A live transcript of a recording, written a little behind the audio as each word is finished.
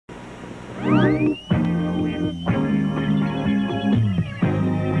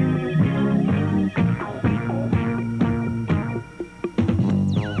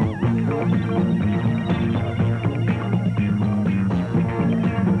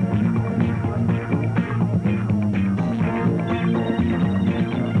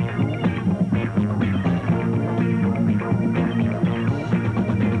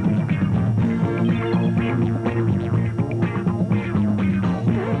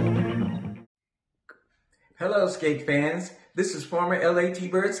Hello, skate fans. This is former LA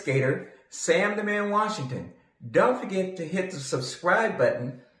T-Bird skater Sam the Man Washington. Don't forget to hit the subscribe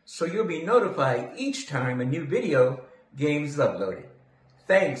button so you'll be notified each time a new video game is uploaded.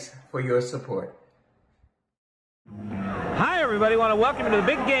 Thanks for your support. Hi, everybody. I want to welcome you to the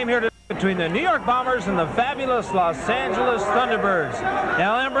big game here between the New York Bombers and the fabulous Los Angeles Thunderbirds.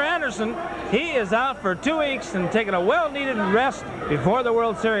 Now, Amber Anderson, he is out for 2 weeks and taking a well-needed rest before the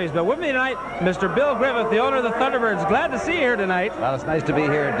World Series. But with me tonight, Mr. Bill Griffith, the owner of the Thunderbirds. Glad to see you here tonight. Well, it's nice to be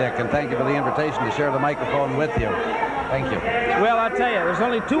here, Dick, and thank you for the invitation to share the microphone with you. Thank you. Well, I tell you, there's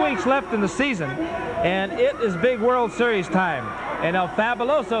only 2 weeks left in the season, and it is big World Series time. And El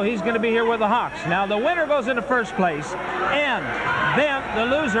Fabuloso, he's going to be here with the Hawks. Now, the winner goes into first place, and then the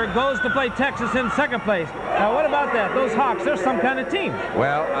loser goes to play Texas in second place. Now, what about that? Those Hawks, they're some kind of team.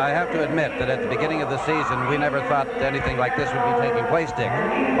 Well, I have to admit that at the beginning of the season, we never thought anything like this would be taking place, Dick.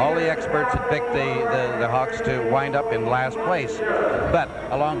 All the experts had picked the Hawks to wind up in last place. But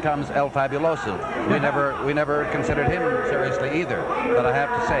along comes El Fabuloso. We never considered him seriously either. But I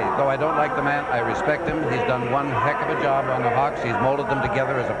have to say, though I don't like the man, I respect him. He's done one heck of a job on the Hawks. He's molded them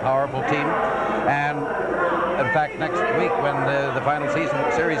together as a powerful team. And in fact, next week when the final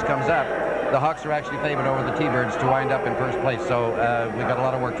series comes up, the Hawks are actually favored over the T-Birds to wind up in first place. So we've got a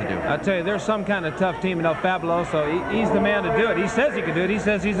lot of work to do. I tell you, there's some kind of tough team in El Fabuloso. He's the man to do it. He says he can do it. He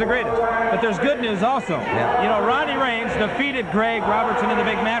says he's the greatest. But there's good news also. Yeah. You know, Ronnie Raines defeated Greg Robertson in the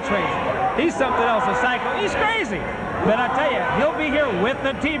big match race. He's something else, a psycho. He's crazy. But I tell you, he'll be here with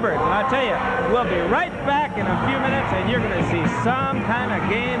the T-Birds. And I tell you, we'll be right back in a few minutes, and you're going to see some kind of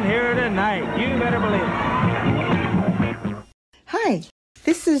game here tonight. You better believe it. Hi,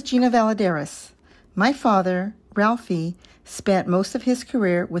 this is Gina Valadares. My father, Ralphie, spent most of his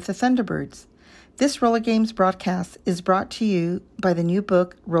career with the Thunderbirds. This Roller Games broadcast is brought to you by the new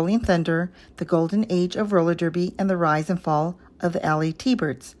book, Rolling Thunder, The Golden Age of Roller Derby and the Rise and Fall of the LA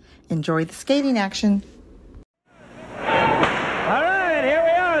T-Birds. Enjoy the skating action. All right, here we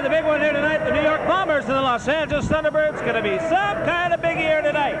are, the big one here tonight, the New York Bombers and the Los Angeles Thunderbirds. Going to be some kind of big year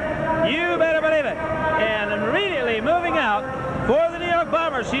tonight. You better believe it. And immediately moving out for the New York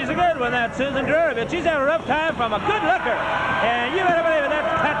Bombers, she's a good one, that Susan Drury, but she's had a rough time from a good looker. And you better believe it,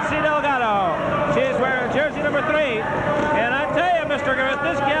 that's Patsy Delgado. She's wearing jersey number 3. And I tell you, Mr. Griffith,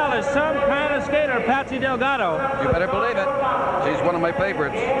 this gal is some kind of skater, Patsy Delgado. You better believe it. She's one of my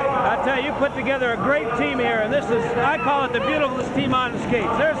favorites. I tell you, you put together a great team here, and this is, I call it the beautifulest team on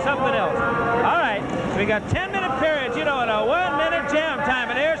skates. There's something else. All right, we got 10-minute periods, you know, and a 1-minute jam time,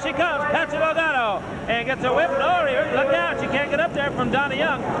 and here she comes, Patsy Delgado, and gets a whip. Oh, look out, she can't get up there from Donna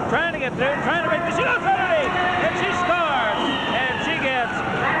Young, trying to get through, trying to make the, she goes underneath, and she scores, and she gets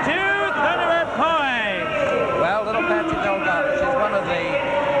 2 Thunderbird points. Well, little Patsy Delgado, she's one of the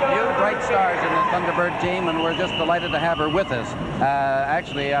new bright stars in the Thunderbird team, and we're just delighted to have her with us.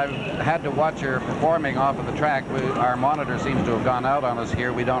 Actually, I've had to watch her performing off of the track. Our monitor seems to have gone out on us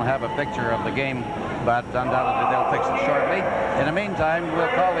here. We don't have a picture of the game, but undoubtedly they'll fix it shortly. In the meantime, we'll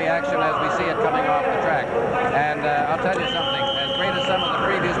call the action as we see it coming off the track. And I'll tell you something, as great as some of the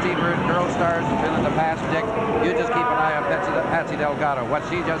previous T-Bird girl stars have been in the past, Dick, you just keep an eye on Patsy Delgado. What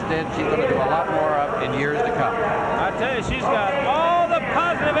she just did, she's going to do a lot more of in years to come. I tell you, she's got all the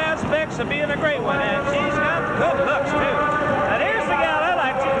positive aspects of being a great one, and she's got good looks, too. And here's the gal I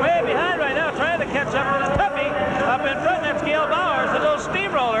like. She's way behind right now, trying to catch up to this puppy up in front. That's Gail Bowers, the little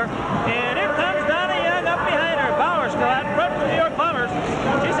steamroller. And here comes Donna Young up behind her. Bowers still out in front for the New York Bombers.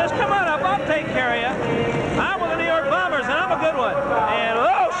 She says, come on up, I'll take care of you. I'm with the New York Bombers, and I'm a good one. And,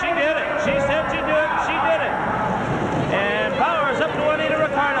 oh, she did it. She said she'd do it, she did it. And Bowers up to Juanita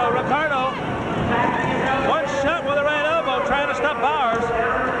Ricardo. Ricardo, one shot with the right elbow, trying to stop Bowers.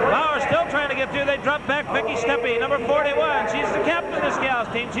 Bowers still trying to get through. They drop back Vicky Steppe, number 41. She's the captain of this gal's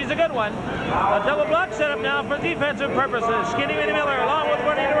team. She's a good one. A double block set up now for defensive purposes. Skinny Minnie Miller along with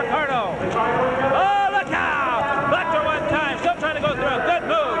Juanita Ricardo. Oh, look out! Blocked her one time. Still trying to go through. Good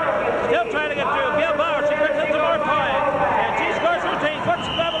move. Still trying to get through. Gail Bowers, she picks up some more points. And she scores her team. What's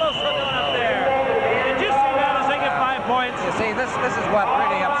Fabuloso doing up there? Did you see that as they get 5 points? You see, this is what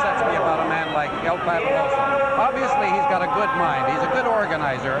really upsets me about a man like El Fabuloso. Obviously, he's got a good mind. He's a good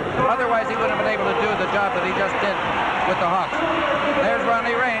organizer. Otherwise, he wouldn't have been able to do the job that he just did with the Hawks. There's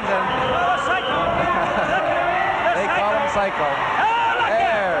Ronnie Raines, and they call him Psycho.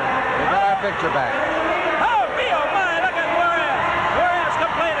 There, we got our picture back. Oh, me, oh my, look at Juarez. Juarez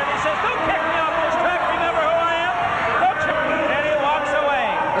complaining. He says, don't kick me off this track. Remember who I am? Don't you? And he walks away.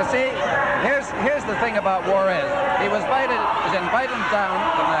 You see, here's the thing about Juarez. He was invited down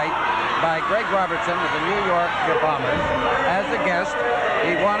tonight by Greg Robertson of the New York Bombers as a guest.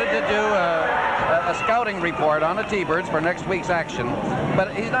 He wanted to do a scouting report on the T-Birds for next week's action,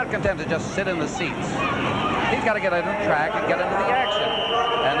 but he's not content to just sit in the seats. He's got to get into the track and get into the action.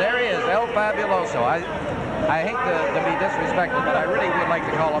 And there he is, El Fabuloso. I hate to be disrespectful, but I really would like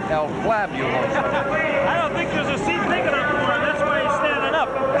to call him El Flabuloso. I don't think there's a seat big enough for him. That's why he's standing up.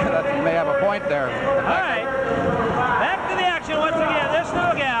 You may have a point there. All right. Back to the action once again. This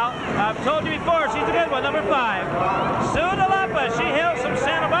little gal, I've told you before, she's a good one, number 5. Sue DeLapa, she hails from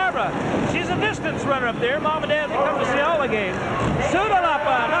Santa Barbara. She's a distance runner up there. Mom and Dad come to see all the games. Sue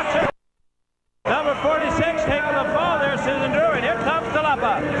DeLapa, not sure. Number 46 taking the fall there, Susan Drew, and here comes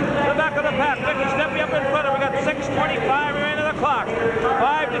DeLapa. The back of the pack, Vicky Steppy up in front of her. We got 6:25 remaining on the clock.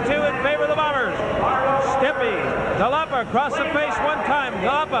 5-2 in favor of the Bombers. Steppy, DeLapa across the face one time.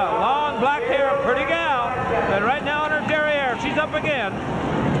 DeLapa, long black hair, pretty gal. And right now on her derriere, she's up again.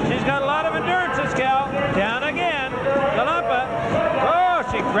 She's got a lot of endurance, this gal. Down again. DeLapa. Oh,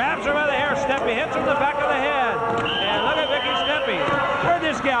 she grabs her by the hair. Steppy hits her in the back of the head. And look at Vicky Steppy. Where'd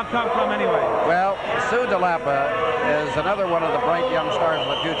this gal come from anyway? Well, Sue DeLapa is another one of the bright young stars of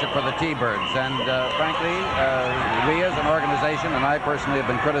the future for the T-Birds. And frankly, we as an organization, and I personally have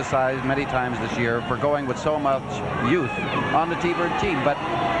been criticized many times this year for going with so much youth on the T-Bird team. But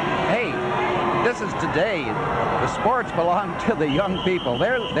hey, this is today. The sports belong to the young people.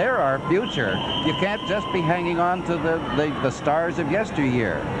 They're our future. You can't just be hanging on to the stars of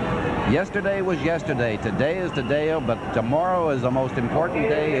yesteryear. Yesterday was yesterday. Today is today, but tomorrow is the most important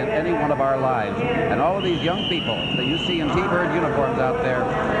day in any one of our lives. And all of these young people that you see in T-Bird uniforms out there,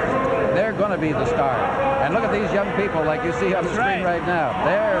 they're going to be the stars. And look at these young people like you see on the screen right now.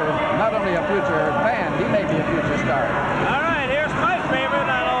 They're not only a future fan, he may be a future star. All right, here's my favorite.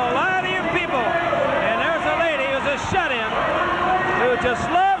 I know a lot of you people. And there's a lady who's a shut-in who just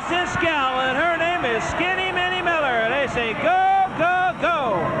loves this gal, and her name is Skinny Minnie Miller. They say, go, go,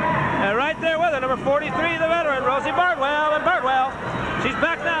 go. And right there with her, number 43, the veteran, Rosie Bartwell. And Bartwell, she's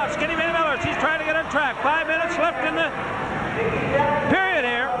back now. Skinny Minnie Miller, she's trying to get on track. 5 minutes left in the period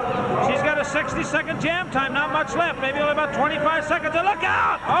here. She's got a 60-second jam time, not much left. Maybe only about 25 seconds. And look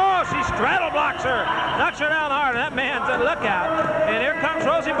out! Oh, she straddle blocks her. Knocks her down hard. That man's a lookout. And here comes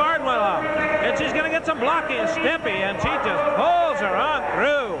Rosie Bartwell. And she's going to get some blocking and Steppy. And she just pulls her on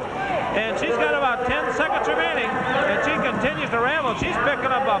through. And she's got about 10 seconds remaining, and she continues to ramble. She's picking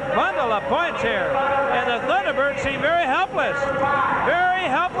up a bundle of points here. And the Thunderbirds seem very helpless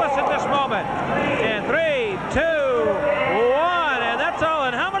at this moment. And 3, 2, 1, and that's all.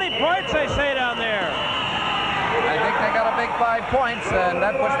 And how many points they say down there? I think they got a big 5 points, and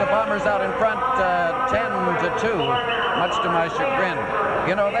that puts the Bombers out in front 10-2, much to my chagrin.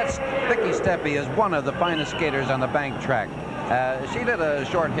 You know, that's Vicky Steppy is one of the finest skaters on the bank track. She did a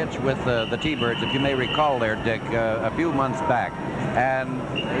short hitch with the T-Birds, if you may recall there, Dick, a few months back. And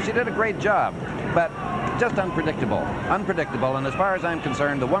she did a great job, but just unpredictable. And as far as I'm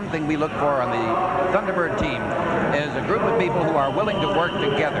concerned, the one thing we look for on the Thunderbird team is a group of people who are willing to work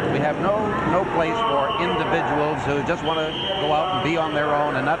together. We have no place for individuals who just want to go out and be on their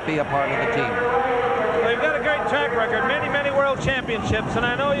own and not be a part of the team. Well, you've got a great track record, many world championships, and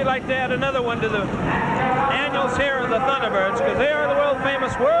I know you'd like to add another one to the annuals here of the Thunderbirds, because they are the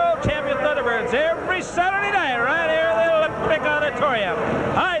world-famous world champion Thunderbirds every Saturday night right here at the Olympic Auditorium.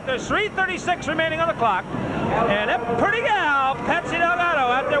 All right, there's 3:36 remaining on the clock, and that pretty gal, Patsy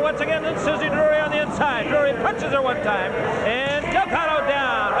Delgado, out there once again, and Susie Drury on the inside. Drury punches her one time, and Delgado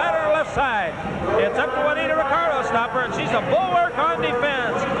down, right on her left side. It's up to Juanita Ricardo, stopper, and she's a bulwark on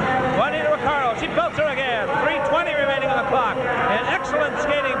defense. Juanita Ricardo, she belts her again. 3:20 remaining on the clock. An excellent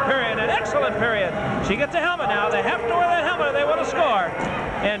skating period, an excellent period. She gets a helmet now. They have to wear that helmet if they want to score.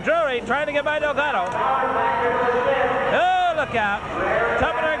 And Drury trying to get by Delgado. Oh, look out.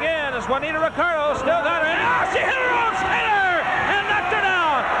 Topping her again is Juanita Ricardo. Still got her. And oh, she hit her own skater and knocked her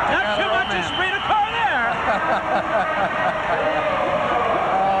down. Not too much to speed a car there.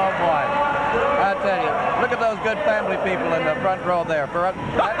 Oh, boy. I tell you, look at those good family people in the front row there. For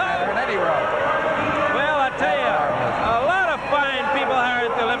that matter, in any row. Well, I tell you, a lot of fine people here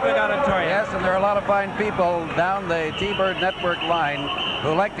at the Olympic Auditorium. Yes, and there are a lot of fine people down the T-Bird Network line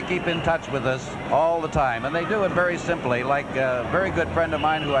who like to keep in touch with us all the time, and they do it very simply, like a very good friend of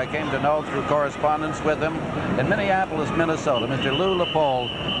mine who I came to know through correspondence with him in Minneapolis, Minnesota, Mr. Lou Lepold,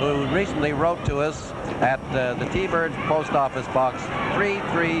 who recently wrote to us at the T-Birds Post Office Box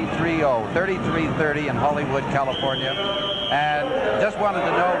 3330, 3330 in Hollywood, California, and just wanted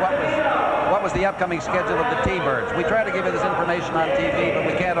to know what was the upcoming schedule of the T-Birds. We try to give you this information on TV, but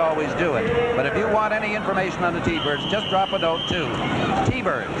we can't always do it. But if you want any information on the T-Birds, just drop a note to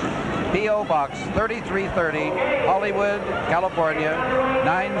T-Birds, P.O. Box 3330, Hollywood, California,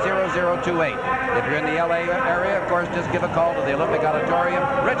 90028. If you're in the L.A. area, of course, just give a call to the Olympic Auditorium,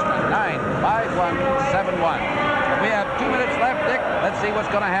 Richmond, 95171. We have 2 minutes left, Dick. Let's see what's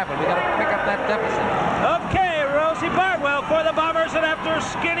going to happen. We got to pick up that deficit. Okay, Rosie Bartwell for the Bombers, and after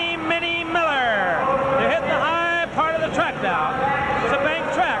Skinny Minnie Miller. They're hitting the high part of the track now. It's a bank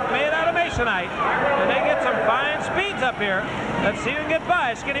track made out of masonite, and they get some fine speeds up here. Let's see who can get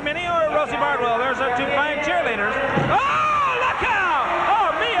by, Skinny Minnie or Rosie Bartwell. There's our two fine cheerleaders. Oh, look out!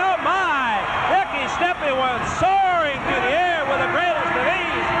 Oh, me, oh my! Becky Stephanie went soaring through the air with the greatest of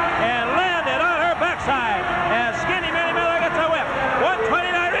ease and landed on her backside. And Skinny Minnie Miller gets a whip.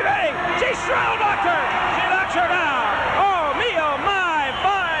 129 remaining. She straddle knocked her. She knocks her down. Oh, me, oh my!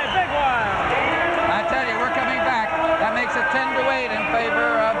 Fine, big one. I tell you, we're coming back. That makes it 10-8 in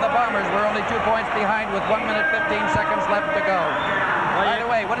favor of the Bombers. We're only 2 points behind with 1 minute 15 seconds left to go. By the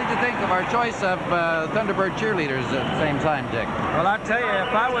way, what did you think of our choice of Thunderbird cheerleaders at the same time, Dick? Well, I tell you, if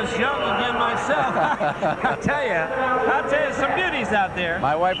I was young again myself, I'll tell you, some beauties out there.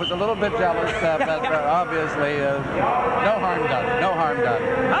 My wife was a little bit jealous, but obviously, no harm done. No harm done.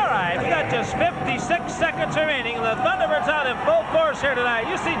 All right, we got just 56 seconds remaining. The Thunderbirds out in full force here tonight.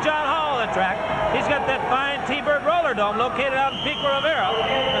 You see John Hall on the track. He's got that fine T-Bird roller dome located out in Pico Rivera.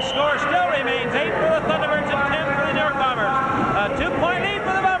 The score still remains 8 for the Thunderbirds and 10 for the New York Bombers. A 2-point lead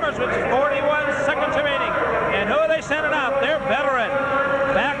for the Bombers, which is 41 seconds remaining. And who are they sending out? Their veteran.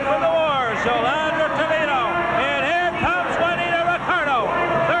 Back from the wars, Yolanda Trevino. And here comes Juanita Ricardo.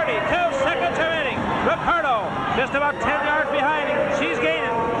 32 seconds remaining. Ricardo just about 10 yards behind him. She's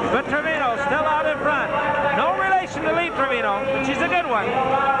gaining, but Trevino still out in front. No relation to Lee Trevino, but she's a good one.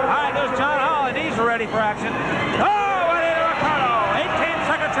 All right, there's John Hall, and he's ready for action. Oh, Juanita Ricardo. 18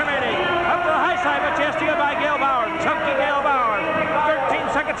 seconds remaining. Up to the high side, but she has to get by Gail Bauer. Chunky Gail Bauer. 13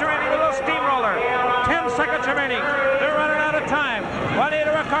 seconds remaining, the little steamroller. 10 seconds remaining. They're running out of time.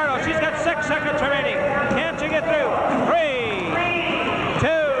 Juanita Ricardo, she's got 6 seconds remaining. Can't she get through? 3, 2,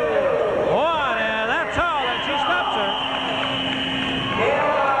 1, and that's all, and she stops her.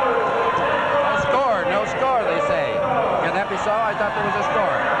 No score, they say. Can that be so? I thought there was a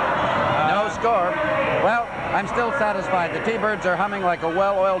score. No score. Well, I'm still satisfied. The T-Birds are humming like a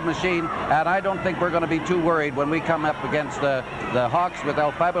well-oiled machine, and I don't think we're going to be too worried when we come up against the Hawks with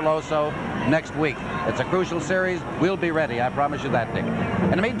El Fabuloso next week. It's a crucial series. We'll be ready. I promise you that, Dick.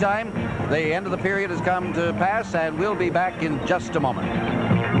 In the meantime, the end of the period has come to pass, and we'll be back in just a moment.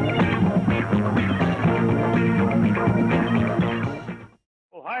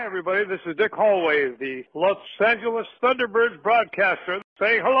 Hi, everybody. This is Dick Hallway, the Los Angeles Thunderbirds broadcaster,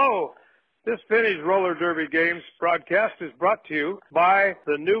 saying hello. This vintage roller derby games broadcast is brought to you by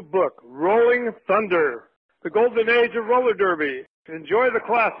the new book, Rolling Thunder, the golden age of roller derby. Enjoy the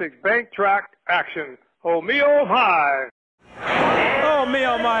classic bank track action. Oh, me, oh, my. Oh, me,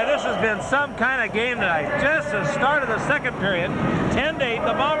 oh, my. This has been some kind of game tonight. Just the start of the second period. 10-8.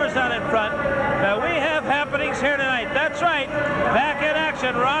 The Bombers out in front. But we have happenings here tonight. That's right. Back in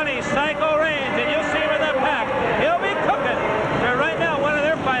action, Ronnie Psycho Range. And you'll see him in that pack. He'll be cooking. They're right now one of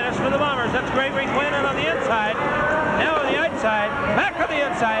their finest for the Bombers. That's Great Rick Quinlan on the inside. Now on the outside. Back on the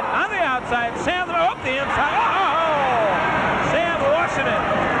inside. On the outside. Sam up the inside. Oh! Sam Washington.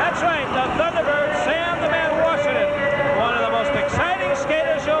 That's right. The Thunderbirds. Sam the Man Washington. One of the most exciting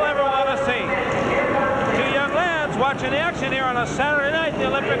skaters you'll ever want to see. Two young lads watching the action here on a Saturday night in the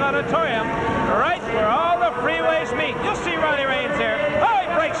Olympic Auditorium, right where all the freeways meet. You'll see Ronnie Raines here. Oh, he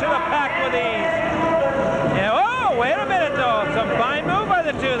breaks through the pack with ease. Yeah, oh, wait a minute, though. It's a fine move by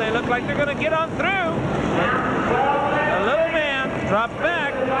the two. They look like they're going to get on through. The little man dropped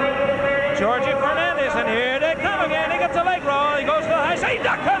back. Georgie Fernandez, and here they come again. He gets a leg roll. He goes to the high side. He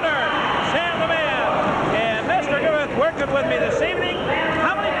ducked under. Sam the Man. And Mr. Griffith working with me this evening.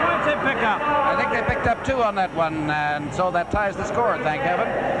 How many points they pick up? I think they picked up 2 on that one, and so that ties the score, thank heaven.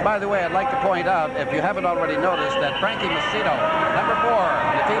 By the way, I'd like to point out, if you haven't already noticed, that Frankie Macedo, number 4,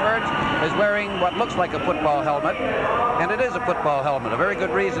 the T-Birds, is wearing what looks like a football helmet, and it is a football helmet, a very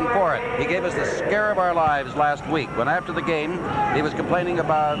good reason for it. He gave us the scare of our lives last week, when after the game, he was complaining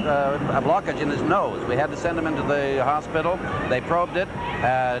about a blockage in his nose. We had to send him into the hospital. They probed it.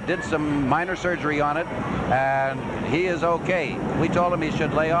 did some minor surgery on it, and he is okay. We told him he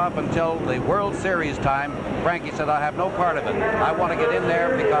should lay off until the World Series time. Frankie said, I have no part of it. I want to get in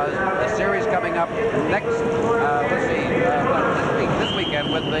there because the series coming up next, this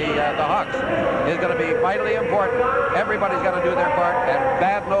weekend with the Hawks is going to be vitally important. Everybody's got to do their part, and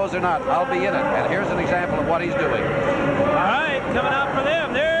bad nose or not, I'll be in it. And here's an example of what he's doing. All right, coming out for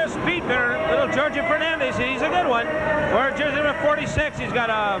them. There's Speedbird, little Georgie Fernandez. He's a good one. Wearing jersey number 46. He's got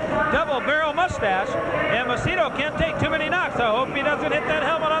a double barrel mustache. And Macedo can't take too many knocks. I hope he doesn't hit that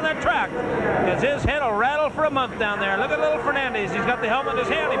helmet on that track, because his head will rattle for a month down there. Look at little Fernandez. He's got the helmet in his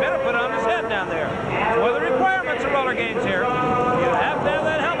hand. He better put it on his head down there. It's one of the requirements of roller games here. You have to have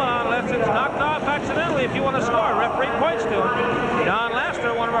that helmet on unless it's knocked off accidentally if you want to score. Referee points to him. Don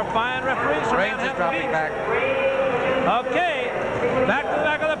Laster, one of our fine referees from Reigns is dropping back. Okay, back to the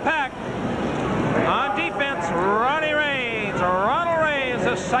back of the pack. On defense, Ronnie Reigns. Ronald Reigns,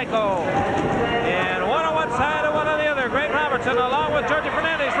 the psycho. And one on one side and one on the other. Greg Robertson along with Georgie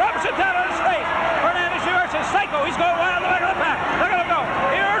Fernandez. Robertson down on his face. Fernandez reverses. Psycho. He's going wild on the back of the pack. Look at him go.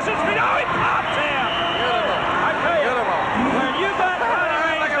 He reverses speed. Oh, he pops him. Beautiful. I tell you, Beautiful. when you got Ronnie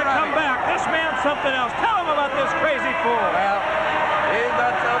Reigns to come back, this man's something else. Tell him about this crazy fool. Well, he's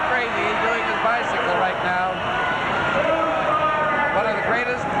not so crazy. He's doing his bicycle right now. One of the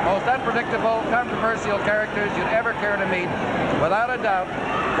greatest, most unpredictable, controversial characters you'd ever care to meet. Without a doubt,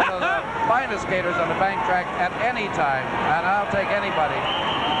 one of the finest skaters on the bank track at any time, and I'll take anybody.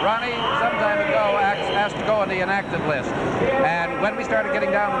 Ronnie, some time ago, asked to go on the inactive list. And when we started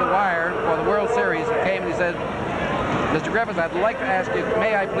getting down to the wire for the World Series, he came and he said, Mr. Griffiths, I'd like to ask you,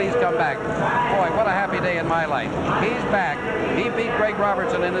 may I please come back? Boy, what a happy day in my life. He's back. He beat Greg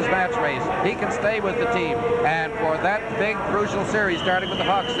Robertson in his match race. He can stay with the team. And for that big, crucial series, starting with the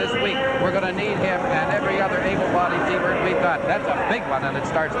Hawks this week, we're going to need him and every other able-bodied teamer we've got. That's a big one, and it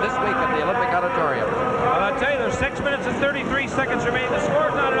starts this week at the Olympic Auditorium. Well, I'll tell you, there's 6 minutes and 33 seconds remaining. The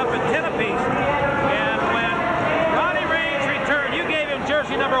score's not up at 10 apiece. And when Ronnie Reigns returned, you gave him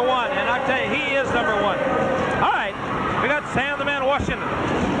jersey number 1, and I'll tell you, he is number 1. All right. We got Sam the Man Washington.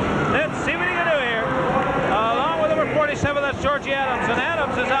 Let's see what he can do here. Along with number 47, that's Georgie Adams. And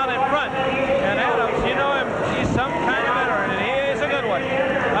Adams is out in front. And Adams, you know him, he's some kind of veteran, and he is a good one.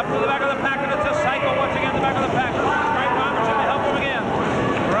 Up to the back of the pack, and it's a cycle once again, the back of the pack. Greg Robertson to help him again.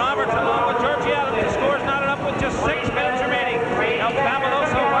 Robertson along with Georgie Adams. The score's knotted up with just 6 minutes remaining. El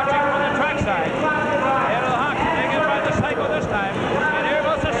Fabuloso watching from the trackside. Head of the Hawks, they get by the cycle this time. And here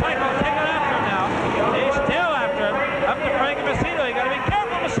goes the cycle, taking after him now. He's still after him. Up to Frankie Macedo. You got to be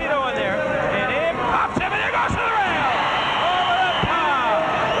careful, Macedo, in there. And he pops him, and there goes to the rail. Over the top.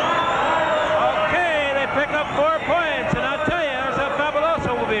 Okay, they pick up 4 points. And I'll tell you, there's El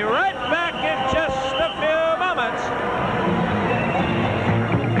Fabuloso. We'll be right back in just a few moments.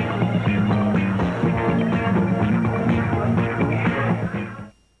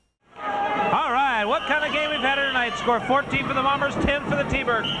 All right, what kind of game we've had here tonight? Score 14 for the Bombers, 10 for the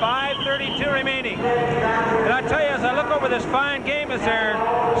T-Birds, 5:32 remaining. And I tell you, as I look over this fine game, as they're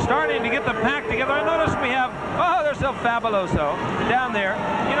starting to get the pack together, I notice we have, oh, there's El Fabuloso down there.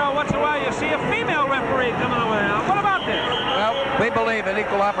 You know, once in a while you see a female referee coming over there. Now, what about this? Well, we believe in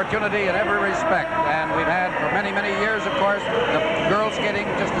equal opportunity in every respect, and we've had for many, many years, of course, the girls skating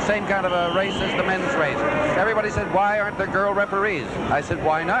just the same kind of a race as the men's race. Everybody said, why aren't there girl referees? I said,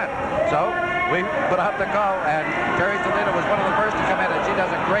 why not? So we put out the call, and Terry Toledo was one of the first to come in, and she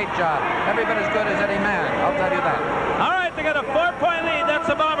does a great job. Every bit as good as any man, I'll tell you that. All right, they got a 4-point lead. That's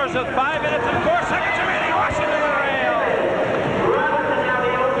the Bombers with 5 minutes and 4 seconds remaining. Washington on the rail.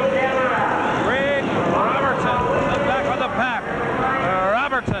 Greg Robertson back on the pack.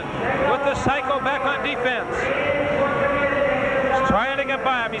 Robertson with the cycle back on defense. He's trying to get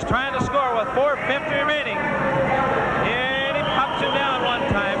by him. He's trying to score with 4:50 remaining. And he pops him down one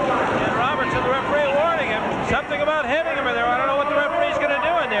time. And Robertson, the referee, warning him. Something about hitting him in there. I don't know what the referee's going to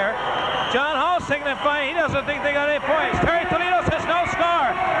do in there. John Hall signifying he doesn't think they got any points. Terry Toledo says no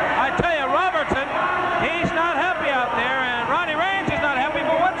score. I tell you, Robertson, he's not happy out there. And Ronnie Reigns is not happy.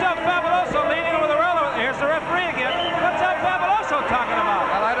 But what's up, Fabuloso leaning over the rail? Here's the referee again. What's up, Fabuloso talking about?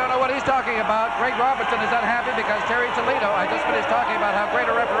 Well, I don't know what he's talking about. Greg Robertson is unhappy because Terry Toledo, I just finished talking about how great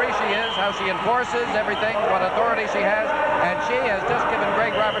a referee she is, how she enforces everything, what authority she has, and she has just given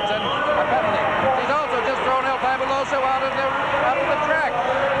Greg Robertson a penalty. She's also just thrown El Fabuloso out of the track.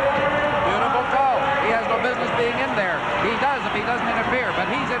 Beautiful call. He has no business being in there. He does if he doesn't interfere, but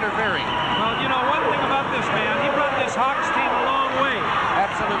he's interfering. Well, you know, one thing about this man, he brought this Hawks team a long way.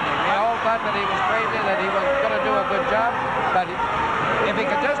 Absolutely. We all thought that he was crazy, that he was going to do a good job, but If he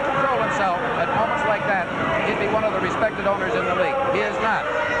could just control himself at moments like that, he'd be one of the respected owners in the league. He is not.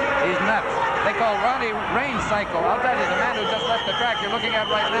 He's nuts. They call Ronnie Rain's cycle. I'll tell you, the man who just left the track you're looking at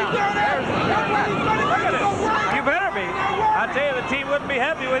right now, there's the nut. Look at it. You better be. I tell you, the team wouldn't be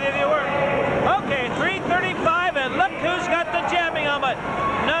happy with you if you weren't. Okay, 3:35, and look who's got the jamming helmet.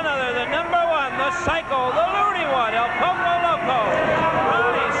 None other than number 1, the cycle, the loony one, El Poco Loco,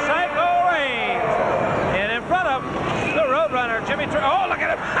 Ronnie Cycle Rains. And in front of him, the Roadrunner, Jimmy Oh, look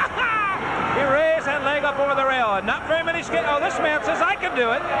at him. He raised that leg up over the rail. And not very many skaters. Oh, this man says I can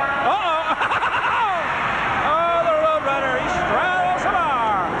do it. Uh-oh. Oh, the Roadrunner. He straddles the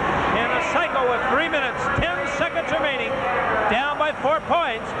bar. In a cycle with 3 minutes, 10 seconds remaining. Down by 4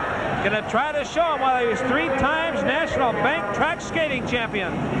 points. Going to try to show him why he was 3 times National Bank Track Skating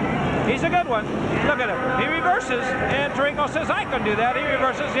Champion. He's a good one. Look at him. He reverses. And Trinko says, I can do that. He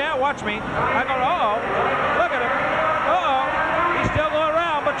reverses. Yeah, watch me. I go, uh-oh. Look at him. Uh-oh. He's still going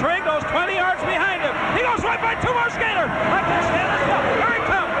around, but Trinko's 20 yards behind him. He goes right by 2 more skaters. I can't stand this stuff. Here he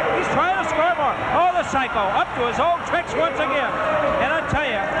comes. He's trying to score more. Oh, the Psycho up to his old tricks once again. And I tell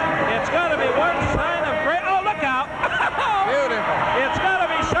you, it's got to be one sign of great. Oh, look out. Beautiful. It's got to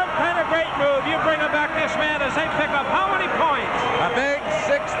be some kind of great move. You bring him back this man as they pick up how many points? A big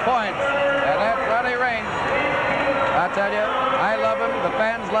 6 points. And that's Ronnie Rains. I tell you, I love him, the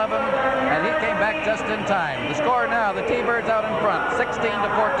fans love him, and he came back just in time. The score now, the T-Birds out in front,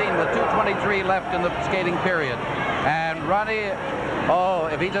 16-14 with 2:23 left in the skating period. And Ronnie, oh,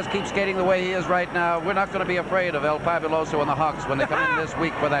 if he just keeps skating the way he is right now, we're not going to be afraid of El Fabuloso and the Hawks when they come in this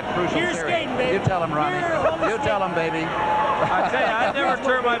week for that crucial series. Skating, baby. You tell him, Ronnie. You tell him, baby. I tell you, I never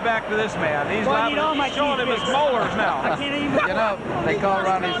turn my back to this man. He's showing him his molars now. I can't even. You know, they call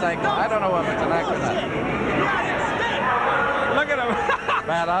Ronnie Psycho. I don't know if it's an act or not. Look at him.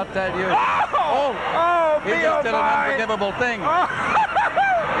 Man, I'll tell you. He Bill just did an unforgivable thing.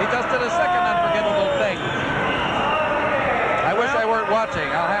 He just did a second unforgivable thing. I wish I weren't watching.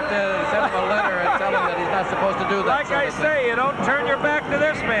 I'll have to send him a letter and tell him that he's not supposed to do that. Like I say, you don't turn your back to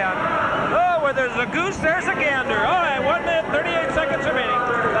this man. Oh, where there's a goose, there's a gander. All right, 1 minute, 38 seconds remaining.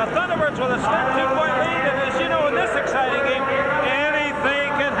 The Thunderbirds with a slim 2-point lead, and as you know, in this exciting game,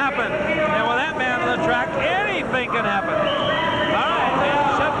 anything can happen. And with that man on the track, anything can happen. All right, they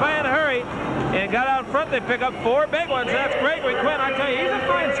have set by in a hurry. And got out front, they pick up 4 big ones. That's Gregory Quinn. I tell you, he's a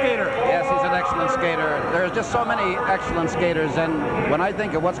fine skater. Yes, he's an excellent skater. There's just so many excellent skaters, and when I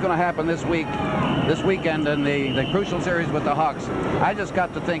think of what's going to happen this weekend in the crucial series with the Hawks, I just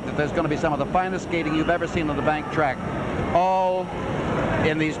got to think that there's going to be some of the finest skating you've ever seen on the bank track, all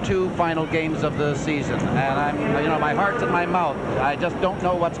in these 2 final games of the season. And my heart's in my mouth. I just don't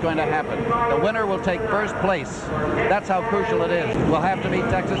know what's going to happen. The winner will take first place. That's how crucial it is. We'll have to meet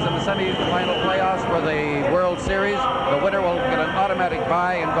Texas in the semi-final playoffs for the World Series. The winner will get an automatic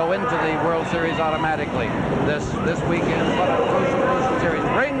bye and go into the World Series automatically. This weekend, what a crucial series.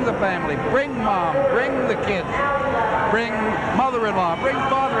 Bring the family, bring mom, bring the kids, bring mother-in-law, bring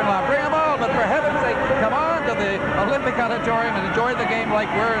father-in-law, bring them all, but for heaven's sake, come on to the Olympic Auditorium and enjoy the game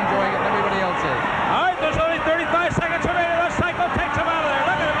like we're enjoying it and everybody else is. All right, there's only 35 seconds remaining. The Psycho takes him out of there.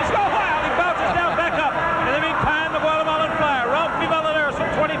 Look at him, he's going wild. He bounces down, back up. In the meantime, the Guatemalan flyer, Ralph Valadares,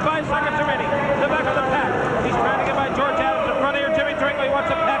 with 25 seconds remaining. The back of the pack. He's trying to get by George Adams in front of here. Jimmy Trinkley wants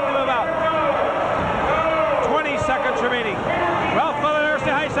the pack to move out. 20 seconds remaining. Ralph Valadares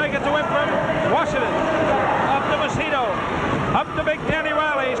to high side, gets a whip from Washington. Up to Macedo. Up to Big Danny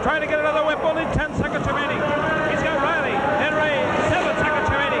Riley. He's trying to get another whip. Only 10 seconds remaining. He's got Riley and Ray. 7 seconds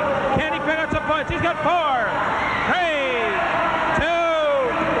remaining. Can he pick up some points? He's got 4, 3, 2,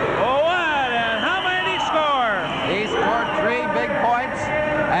 1. And how many score? He scored 3 big points,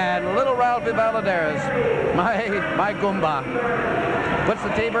 and little Ralphie Valadares, my Goomba, puts the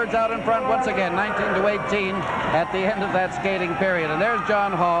T-Birds out in front once again, 19-18 at the end of that skating period. And there's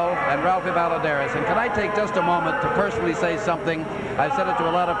John Hall and Ralphie Valadares. And can I take just a moment to personally say something? I've said it to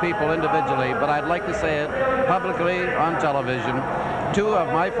a lot of people individually, but I'd like to say it publicly on television. 2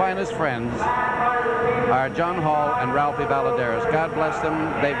 of my finest friends are John Hall and Ralphie Valadares. God bless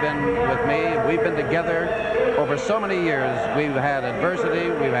them. They've been with me. We've been together over so many years. We've had adversity.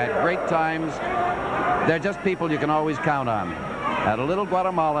 We've had great times. They're just people you can always count on. And a little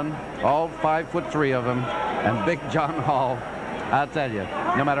Guatemalan, all 5'3" of them, and big John Hall. I'll tell you,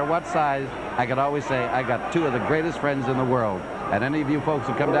 no matter what size, I could always say I got 2 of the greatest friends in the world. And any of you folks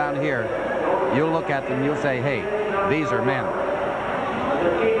who come down here, you'll look at them and you'll say, hey, these are men.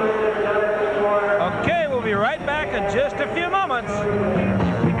 Okay, we'll be right back in just a few moments.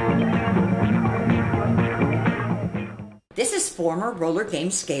 This is former roller game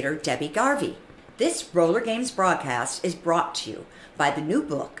skater Debbie Garvey. This Roller Games broadcast is brought to you by the new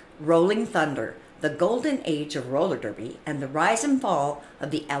book, Rolling Thunder, The Golden Age of Roller Derby and the Rise and Fall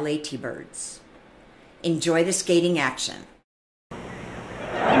of the LA T-Birds. Enjoy the skating action.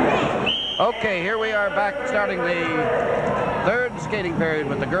 Okay, here we are back starting the third skating period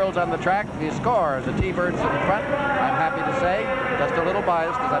with the girls on the track. The score, the T-Birds in front, I'm happy to say. Just a little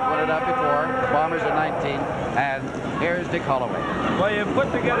biased because I pointed out before. The Bombers at 19, and here's Dick Holloway. Well, you've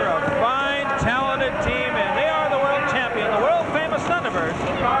put together a fine, talented team, and they are the world champion, the world-famous Thunderbirds.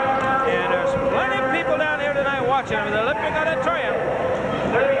 And there's plenty of people down here tonight watching them in the Olympic Auditorium.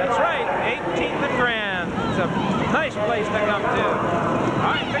 That's right, 18th and Grand. It's a nice place to come to.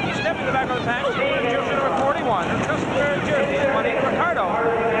 All right, Vicky Stepp in the back of the pack. Jersey number 41. Her customary jersey is Juanita Ricardo.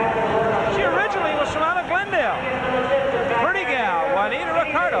 She originally was from out of Glendale. Pretty gal, Juanita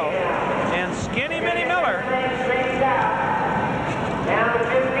Ricardo, and Skinny Minnie Miller.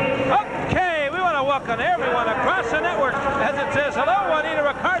 Okay, we want to welcome everyone across the network as it says, hello, Juanita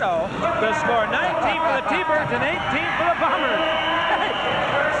Ricardo. The score 19 for the T-Birds and 18 for the Bombers.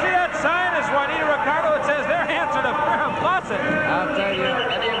 See that sign is Juanita Ricardo? It says their answer to Farrah Fawcett. I'll tell you,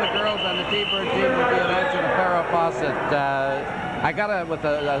 any of the girls on the T-Bird team would be an answer to Farrah Fawcett. I gotta, with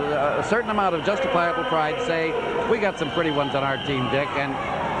a certain amount of justifiable pride, say we got some pretty ones on our team, Dick. And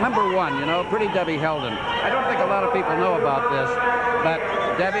number one, you know, pretty Debbie Heldon. I don't think a lot of people know about this, but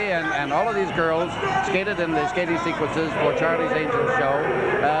Debbie and all of these girls skated in the skating sequences for Charlie's Angels show.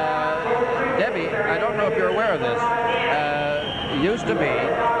 Debbie, I don't know if you're aware of this, used to be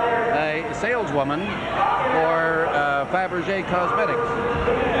a saleswoman for Fabergé Cosmetics.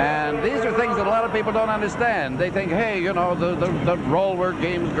 And these are things that a lot of people don't understand. They think, hey, you know, the roller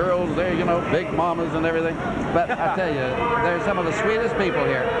games girls, they're, you know, big mamas and everything. But I tell you, they're some of the sweetest people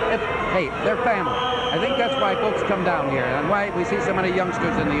here. Hey, they're family. I think that's why folks come down here and why we see so many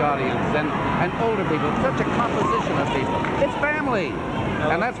youngsters in the audience and older people. It's such a composition of people. It's family.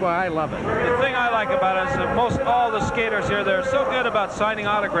 And that's why I love it. The thing I like about it is that most all the skaters here, they're so good about signing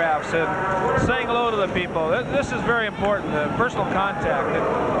autographs and saying hello to the people. This is very important, personal contact.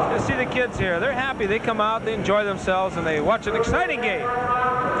 And you see the kids here, they're happy. They come out, they enjoy themselves, and they watch an exciting game.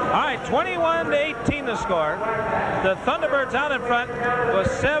 All right, 21-18 the score. The Thunderbirds out in front with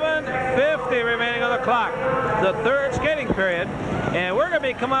 7:50 remaining on the clock. The third skating period. And we're going to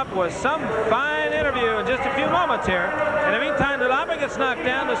be coming up with some fine interview in just a few moments here. In the meantime, the lobby gets knocked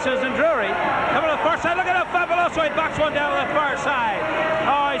down to Susan Drury. Coming to the far side, look at that Fabuloso. He boxed one down to the far side.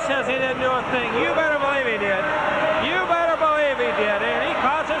 Oh, he says he didn't do a thing. You better believe he did. You better believe he did. And he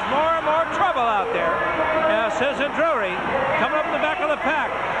causes more and more trouble out there. Susan Drury coming up in the back of the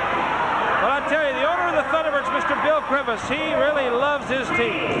pack. Well, I tell you, the owner of the Thunderbirds, Mr. Bill Crivis, he really loves his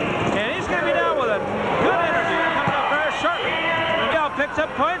team. And he's going to be down with a good interview coming up very shortly. Miguel picks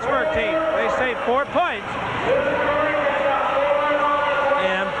up points for her team. They say 4 points.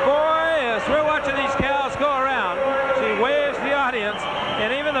 And boy, as we're watching these cows go around, she waves the audience.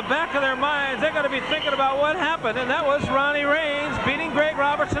 And even the back of their minds, they're going to be thinking about what happened. And that was Ronnie Raines beating Greg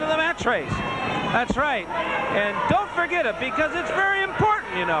Robertson in the match race. That's right. And don't forget it, because it's very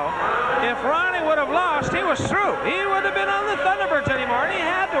important, you know. If Ronnie would have lost, he was through. He wouldn't have been on the Thunderbirds anymore, and he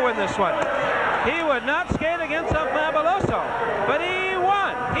had to win this one. He would not skate against El Fabuloso, but he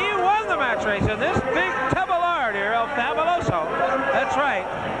won. He won the match race, and this big tuballard here, El Fabuloso, that's right.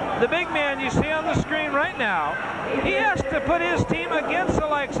 The big man you see on the screen right now, he has to put his team against the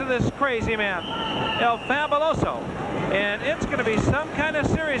likes of this crazy man, El Fabuloso. And it's going to be some kind of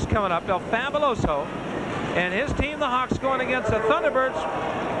series coming up. El Fabuloso and his team, the Hawks, going against the Thunderbirds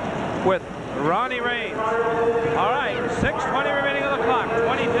with Ronnie Raines. All right, 6:20 remaining on the clock,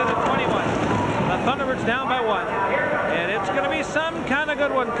 22-21. The Thunderbirds down by 1. And it's going to be some kind of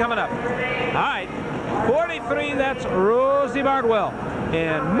good one coming up. All right, 43, that's Rosie Bardwell.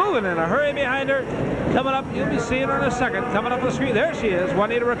 And moving in a hurry behind her. Coming up, you'll be seeing her in a second. Coming up the screen, there she is,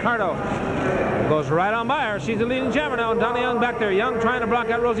 Juanita Ricardo. Goes right on by her. She's the leading jammer now. Donnie Young back there. Young trying to block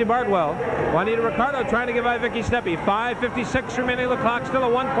out Rosie Bardwell. Juanita Ricardo trying to get by Vicky Steppe. 5:56 remaining on the clock. Still a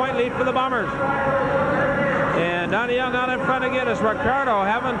 1-point lead for the Bombers. And Donnie Young out in front again as Ricardo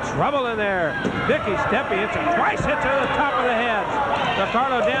having trouble in there. Vicky Steppe hits her twice, hits her to the top of the head.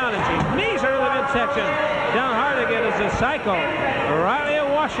 Ricardo down and she knees her to the midsection. Down hard again is the Psycho. Riley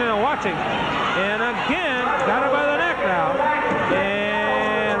Washington watching. And again, got her by the neck now.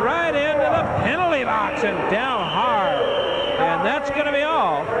 And right into the penalty box and down hard. And that's going to be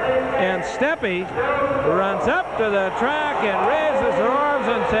all. And Steppe runs up to the track and raises her arms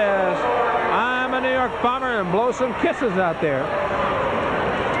and says, I'm a New York Bomber, and blows some kisses out there.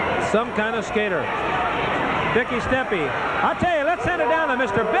 Some kind of skater. Vicky Steppe. I'll tell you, let's let's send it down to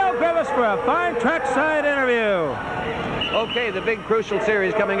Mr. Bill Griffiths for a fine trackside interview. Okay, the big crucial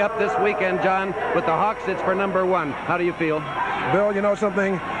series coming up this weekend, John. With the Hawks, it's for #1. How do you feel? Bill, you know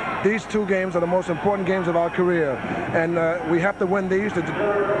something? These 2 games are the most important games of our career, and we have to win these.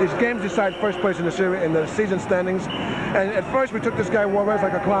 These games decide first place in the series, in the season standings. And at first, we took this guy Juarez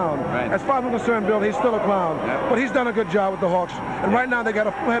like a clown. Right. As far as I'm concerned, Bill, he's still a clown, but he's done a good job with the Hawks. And right now, they got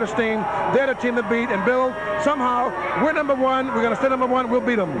a full head of steam. They're the team to beat. And Bill, somehow, we're #1. We're going to stay #1. We'll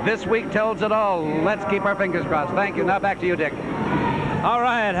beat them. This week tells it all. Let's keep our fingers crossed. Thank you. Now back to you, Dick. All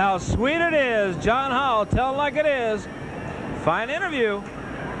right, how sweet it is. John Hall, tell like it is. Fine interview.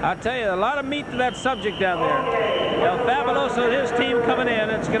 I'll tell you, a lot of meat to that subject down there. El Fabuloso and his team coming in.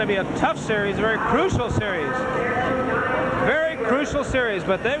 It's going to be a tough series, a very crucial series. Very crucial series,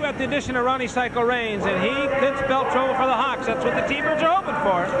 but they've got the addition of Ronnie Psycho Raines, and he could spell trouble for the Hawks. That's what the T-Birds are hoping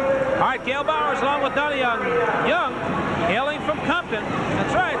for. All right, Gail Bowers along with Donna Young. Young, hailing from Compton.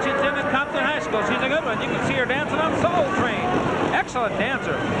 That's right, she attended Compton High School. She's a good one. You can see her dancing on Soul Train. Excellent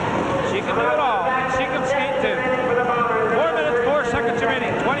dancer. She can do it all, and she can skate too. 4 minutes, 4 seconds remaining.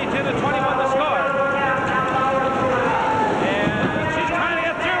 22-21 the score. And she's trying to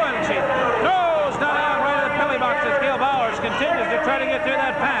get through, and she throws Donna Young right in the penalty box as Gail Bowers continues to try to get through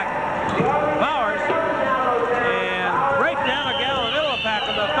that pack. Bowers, and right down a gal in the middle of the pack,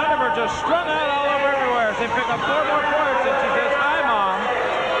 and the Thunderbirds are strung out all over everywhere as they pick up 4 more points, and she says, "Hi, Mom."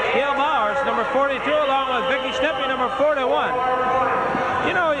 Gail Bowers, number 42, along with Vicky Steppe, number 41.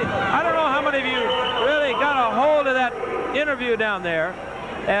 You know, I don't know how many of you really got a hold of that interview down there.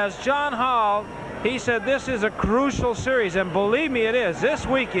 As John Hall, he said this is a crucial series, and believe me, it is. This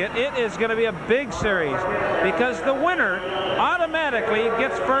weekend, it is going to be a big series because the winner automatically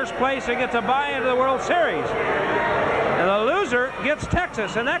gets first place and gets a bye into the World Series. And the loser gets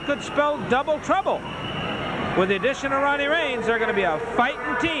Texas, and that could spell double trouble. With the addition of Ronnie Raines, they're going to be a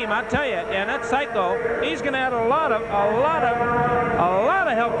fighting team, I tell you. And that Psycho, he's going to add a lot of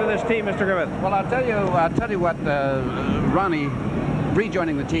help to this team, Mr. Griffith. Well, I'll tell you what Ronnie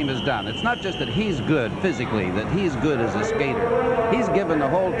rejoining the team has done. It's not just that he's good physically, that he's good as a skater. He's given the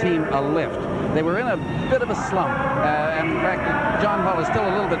whole team a lift. They were in a bit of a slump, and in fact, John Hall is still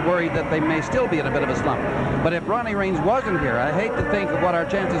a little bit worried that they may still be in a bit of a slump. But if Ronnie Raines wasn't here, I hate to think of what our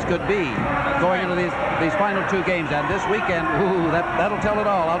chances could be going into these final 2 games. And this weekend, ooh, that'll tell it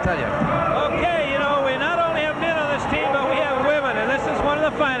all, I'll tell you. Okay, you know, we not only have men on this team, but we have women, and this is one of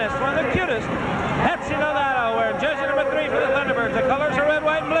the finest, one of the cutest. Patsy Lodato wearing jersey number 3 for the Thunderbirds. The colors are red,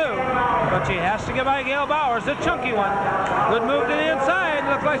 white, and blue. But she has to get by Gail Bowers, the chunky one. Good move to the inside.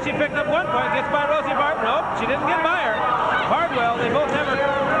 Looks like she picked up 1 point. Gets by Rosie Barton. Nope, she didn't get by her. Hardwell, they both have her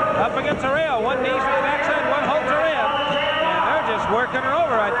up against the rail. One knees to the backside, one holds her in. And they're just working her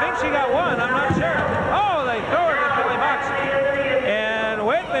over. I think she got 1. I'm not sure. Oh, they throw her in the penalty box. And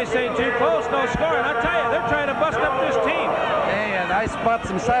wait, they say too close, no score. And I tell you, they're trying to bust up this team. Hey, and I spot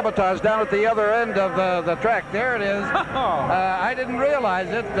some sabotage down at the other end of the track. There it is. I didn't realize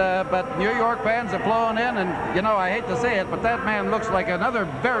it, but New York fans have flown in, and, you know, I hate to say it, but that man looks like another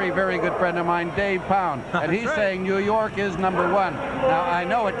very, very good friend of mine, Dave Pound. And he's saying New York is #1. Now, I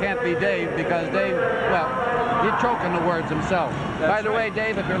know it can't be Dave because Dave, well, he'd choke on the words himself. By the way,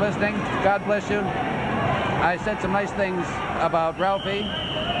 Dave, if you're listening, God bless you. I said some nice things about Ralphie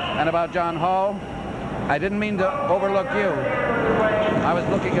and about John Hall. I didn't mean to overlook you. I was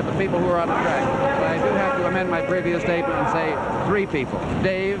looking at the people who are on the track. But I do have to amend my previous statement and say 3 people.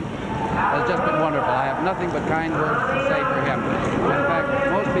 Dave has just been wonderful. I have nothing but kind words to say for him. In fact,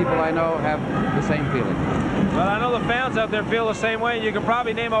 most people I know have the same feeling. Well, I know the fans out there feel the same way. You can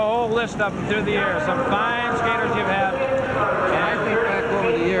probably name a whole list of them through the years. Some fine skaters you've had. And I think back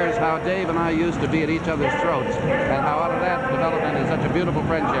over the years how Dave and I used to be at each other's throats, and how out of that development is such a beautiful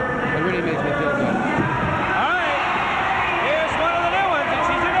friendship. It really makes me feel good. All right. Here's one of the new ones, and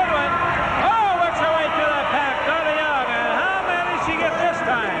she's a good one. Oh, works her way through that pack. Donna Young. And how many did she get this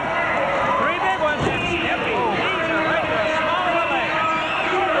time? 3 big ones. And Steppe. These are right to the small of the leg.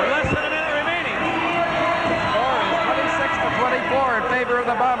 Less than a minute remaining. Score is 26-24 in favor of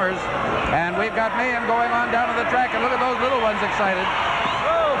the Bombers. And we've got Mahan going on down to the track, and look at those little ones excited.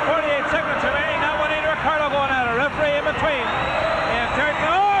 Oh, 48 seconds remaining. Now Juanita Ricardo going at her. Referee in between. And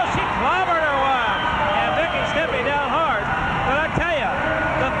oh, she clobbered her one. And Vicky Steppe down hard. But I tell you,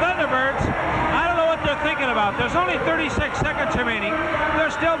 the Thunderbirds, I don't know what they're thinking about. There's only 36 seconds remaining.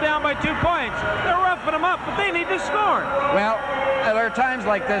 They're still down by 2 points. They're roughing pumping them up, but they need to score. Well, there are times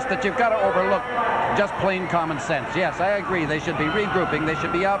like this that you've got to overlook just plain common sense. Yes, I agree. They should be regrouping. They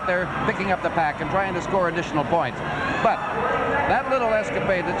should be out there picking up the pack and trying to score additional points. But that little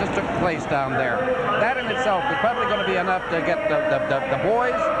escapade that just took place down there, that in itself is probably going to be enough to get the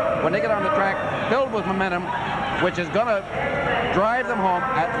boys, when they get on the track, filled with momentum, which is going to drive them home.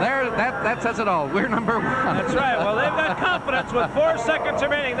 That says it all. We're number one. That's right. Well, they've got confidence. With 4 seconds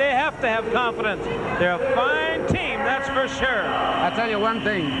remaining, they have to have confidence. They're a fine team, that's for sure. I'll tell you one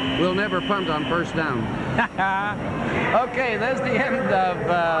thing. We'll never punt on first down. Okay, that's the end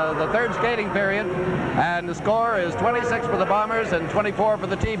of the third skating period. And the score is 26 for the Bombers and 24 for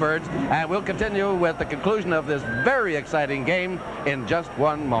the T-Birds. And we'll continue with the conclusion of this very exciting game in just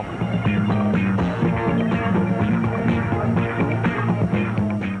one moment.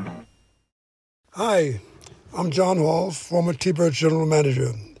 Hi, I'm John Hall, former T-Birds General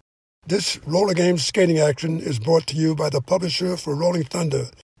Manager. This roller game skating action is brought to you by the publisher for Rolling Thunder,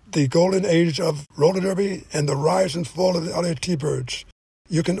 the golden age of roller derby and the rise and fall of the LA T-Birds.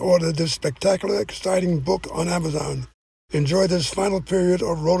 You can order this spectacular, exciting book on Amazon. Enjoy this final period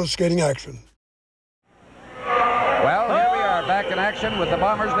of roller skating action. Well, here we are back in action with the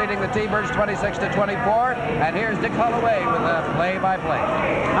Bombers leading the T-Birds 26-24. And here's Dick Holloway with a play-by-play.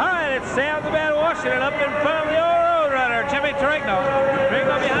 All right, it's Sam the Man Washington up in front of the old road runner, Jimmy Torigno.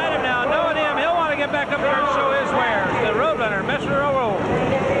 Torigno behind him now, knowing him. He'll want to get back up there and show his wares. The road runner, Mr. Roll.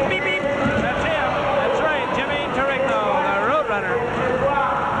 Beep, beep. That's him. That's right, Jimmy Torigno, the road runner.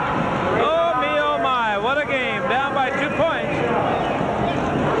 Oh, me, oh, my. What a game. Down by 2 points.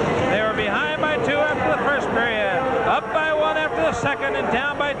 They were behind by 2 after the first period. Up by 1 after the second and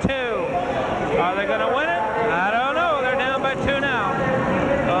down by 2. Are they going to win it? I don't know. They're down by 2 now.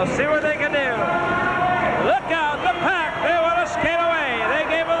 We'll see what they can do. Look out, the pack. They want to skate away. They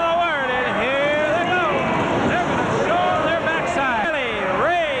gave them the word, and here they go. They're going to show on their backside.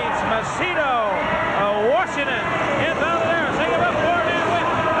 Raids, Macedo, Washington, and Valderas. They give up 4-man win.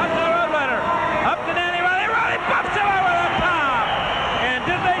 Up to the road runner. Up to Danny Riley. Riley bumps him over the top. And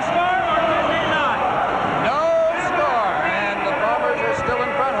did they score or did they not? No score. And the Bombers are still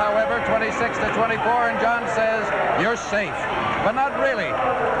in front, however, 26-24. And John says, you're safe. But not really.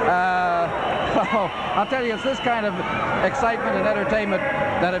 I'll tell you, it's this kind of excitement and entertainment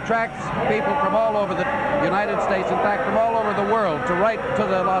that attracts people from all over the United States, in fact, from all over the world, to write to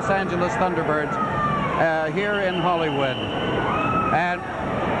the Los Angeles Thunderbirds here in Hollywood. And,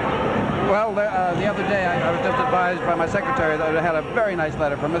 well, the other day I was just advised by my secretary that I had a very nice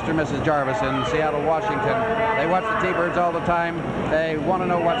letter from Mr. and Mrs. Jarvis in Seattle, Washington. They watch the T-Birds all the time. They want to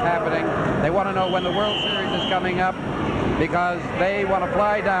know what's happening. They want to know when the World Series is coming up, because they want to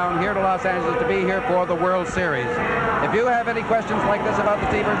fly down here to Los Angeles to be here for the World Series. If you have any questions like this about the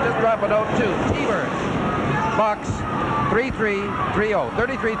T-Birds, just drop a note to T-Birds, Box 3330,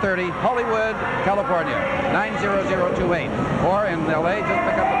 3330, Hollywood, California, 90028. Or in LA, just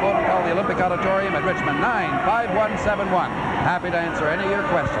pick up the phone and call the Olympic Auditorium at Richmond, 95171. Happy to answer any of your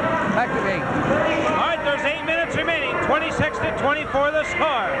questions. Back to the game. All right, there's 8 minutes remaining. 26-24 the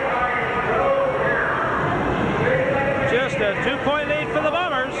score. Just a 2-point lead for the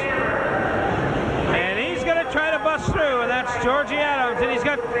Bombers. And he's going to try to bust through, and that's Georgie Adams. And he's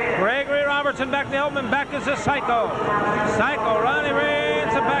got Gregory Robertson back to help him. Back is the Psycho. Psycho, Ronnie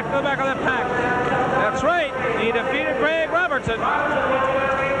Raines, and back to the back of the pack. That's right. He defeated Greg Robertson.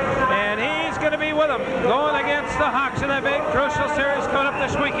 And he's going to be with them, going against the Hawks in a big crucial series coming up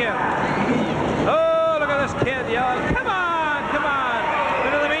this weekend. Oh, look at this kid yelling, come on, come on.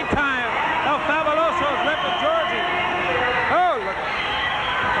 But in the meantime, El Fabuloso's ripping Georgie. Oh, look.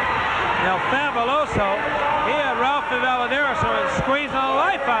 Now, Fabuloso, he had Ralphie Valderas who was squeezing the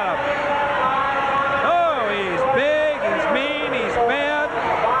life out of him. Oh, he's big, he's mean, he's bad,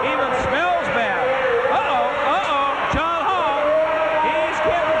 even smells bad. John Hall, he's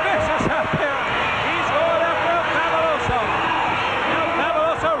getting vicious out there. He's going after El Fabuloso. El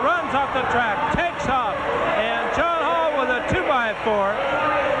Fabuloso runs off the track, takes off, and John Hall with a 2x4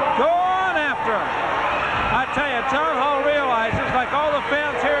 going after him. I tell you, John Hall realizes, like all the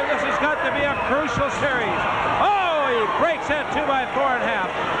fans here, this has got to be a crucial series. Oh, he breaks that 2x4 in half.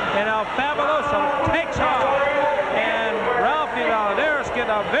 And El Fabuloso takes off. And Ralphie Valderas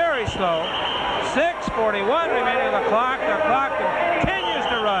getting up very slow. 6:41 remaining on the clock. The clock continues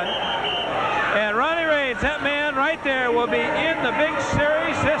to run. And Ronnie Raines, that man right there, will be in the big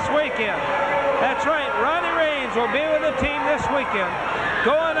series this weekend. That's right, Ronnie Raines will be with the team this weekend,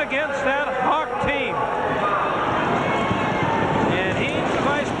 going against that Hawk team. And he's the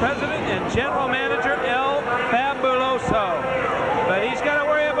vice president and general manager, El Fabuloso. But he's got to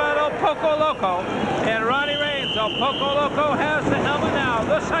worry about El Poco Loco. And Ronnie Raines of Poco Loco has the helmet now.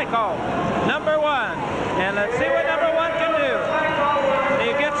 The Psycho, number 1. And let's see what number 1 can do.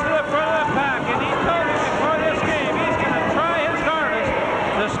 He gets to the front of the pack, and he told me before this game he's going to try his hardest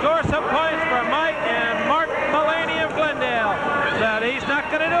to score some points for Mike and Mark Mullaney of Glendale. But he's not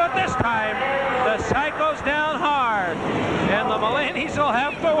going to do it this time. The Psycho's down hard, and the Mullaneys will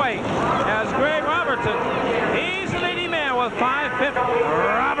have to wait. As Greg Robertson, he's the leading man with 5.50.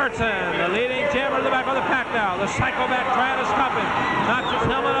 Robertson, the leading champion in the back of the pack now. The Psycho back trying to stop him. Knocks his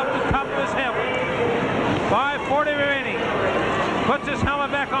helmet up the top of his helmet. 5:40 remaining. Puts his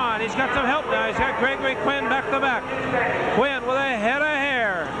helmet back on. He's got some help now. He's got Gregory Quinn back to back. Quinn with a head of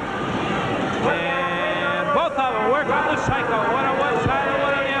hair. And both of them work on the Psycho. One on one side and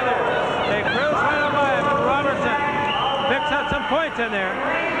one on the other. They cruise right on by him. And Robertson picks up some points in there.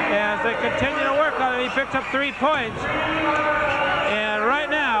 As they continue to work on it, he picks up 3 points. And right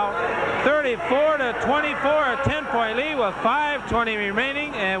now, 34 to 24, a 10-point lead with 5:20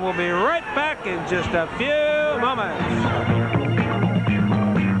 remaining. And we'll be right back in just a few moments.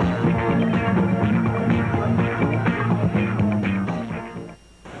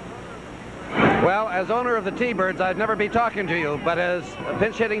 Well, as owner of the T-Birds, I'd never be talking to you, but as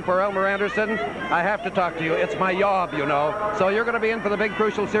pinch hitting for Elmer Anderson, I have to talk to you. It's my job, you know. So you're going to be in for the big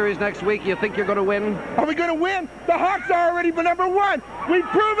crucial series next week. You think you're going to win? Are we going to win? The Hawks are already number 1. We've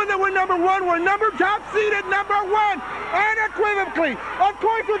proven that we're number 1. We're top seeded number 1. Unequivocally. Of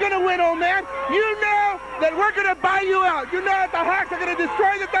course we're going to win, old man. You know that we're going to buy you out. You know that the Hawks are going to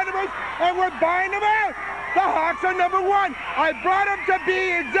destroy the Thunderbirds, and we're buying them out. The Hawks are number 1. I brought them to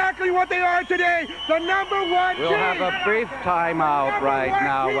be exactly what they are today, the number 1 team. We'll have a brief timeout right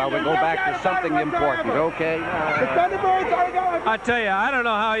now while we go back to something important, okay? The Thunderbirds are going. I tell you, I don't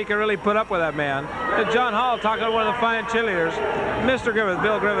know how you can really put up with that man. John Hall talking to one of the fine cheerleaders, Mr. Griffith,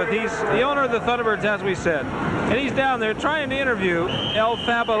 Bill Griffith. He's the owner of the Thunderbirds, as we said. And he's down there trying to interview El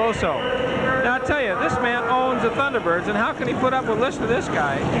Fabuloso. Now, I tell you, this man owns the Thunderbirds, and how can he put up with listening to this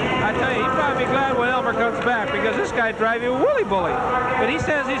guy? I tell you, he'd probably be glad when Elmer comes back, because this guy drives you woolly-bully. But he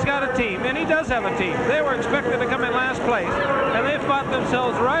says he's got a team, and he does have a team. They were expected to come in last place, and they fought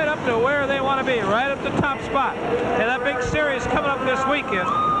themselves right up to where they want to be, right up the top spot. And that big series coming up this weekend,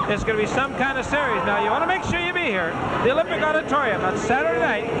 it's going to be some kind of series. Now, you want to make sure you be here. The Olympic Auditorium on Saturday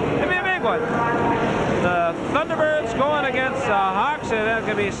night. It'll be a big one. The Thunderbirds going against the Hawks, and that's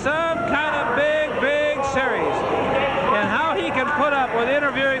going to be some kind of big series. And how he can put up with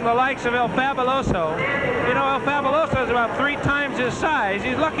interviewing the likes of El Fabuloso. You know, El Fabuloso is about 3 times his size.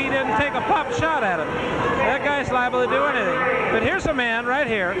 He's lucky he didn't take a pop shot at him. That guy's liable to do anything. But here's a man right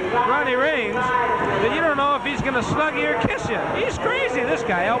here, Ronnie Raines, that you don't know if he's going to slug you or kiss you. He's crazy, this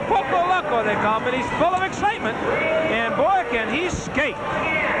guy. El Poco Loco, they call him, but he's full of excitement. And boy, can he skate.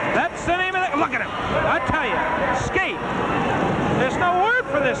 That's the name of it. Look at him. I tell you, skate. There's no word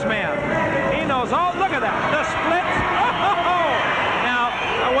for this man. He knows all. Look at that. The splits. Oh!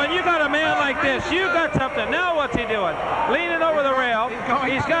 Now, when you got a man like this, you got something. Now what's he doing? Leaning over the rail.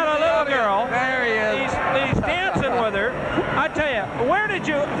 He's got a little girl. There he is. He's dancing with her. I tell you, where did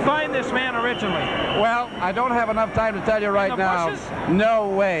you find this man originally? Well, I don't have enough time to tell you right now. Bushes? No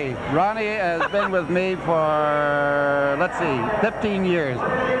way. Ronnie has been with me for, let's see, 15 years.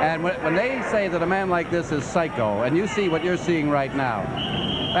 And when they say that a man like this is psycho, and you see what you're seeing right now,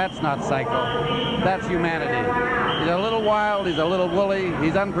 that's not psycho. That's humanity. He's a little wild. He's a little woolly.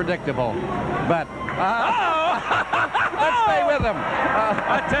 He's unpredictable. But let's stay with him.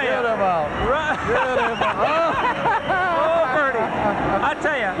 I tell you. Beautiful. Oh, Bertie. I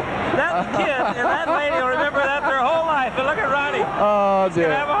tell you, that kid and that lady will remember that their whole life. And look at Ronnie. Oh, dear.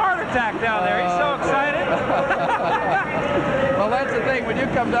 He's going to have a heart attack down there. He's so excited. Well, that's the thing. When you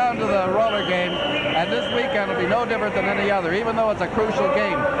come down to the roller game, and this weekend will be no different than any other, even though it's a crucial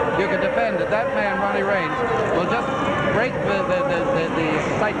game, you can defend that that man, Ronnie Raines, will just break the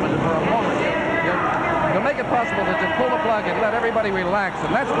excitement for a moment. You'll make it possible to just pull the plug and let everybody relax,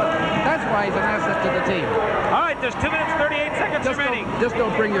 and that's why he's an asset to the team. All right, there's 2 minutes, 38 seconds remaining. Just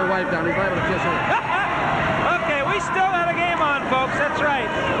don't bring your wife down. He's liable to kiss her. Okay, we still got a game on, folks. That's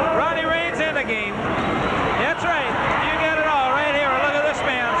right. Ronnie Raines in the game. That's right. You get it all right here. Look at this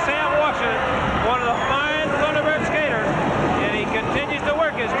man, Sam Washington, one of the fine Thunderbird skaters, and he continues to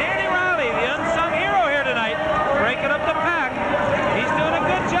work. Is Danny Riley, the unsung hero here tonight, breaking up the pack. He's doing a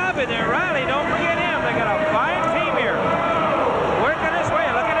good job in there. Riley, don't forget him. They got a fine team here. Working this way.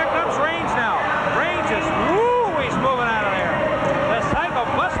 Look at, here comes Raines now. Raines is, woo, he's moving out of there. The Psycho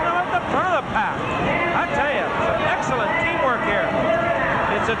busting him up the front of the pack. I tell you, some excellent teamwork here.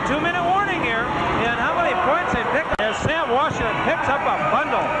 It's a 2-minute warning here. And how many points they pick up? As Sam Washington picks up a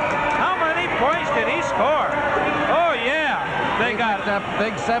bundle. How many points did he They got up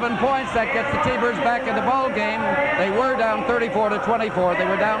big 7 points. That gets the T-Birds back in the ball game. They were down 34-24. They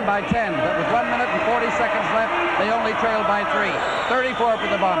were down by 10. But with 1 minute and 40 seconds left, they only trailed by 3. 34 for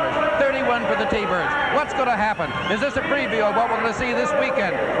the Bombers, 31 for the T-Birds. What's going to happen? Is this a preview of what we're going to see this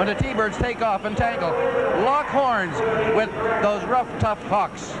weekend when the T-Birds take off and tackle, lock horns with those rough, tough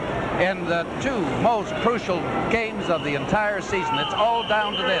Hawks in the 2 most crucial games of the entire season? It's all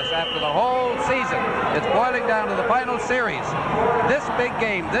down to this. After the whole season, it's boiling down to the final series. This big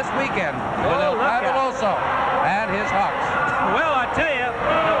game this weekend with El Fabuloso and his Hawks. Well, I tell you,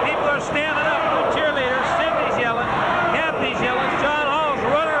 the people are standing up. The cheerleaders, Cindy's yelling, Kathy's yelling, John Hall's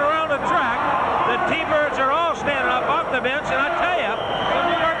running around the track. The T-Birds are all standing up off the bench, and I tell you, the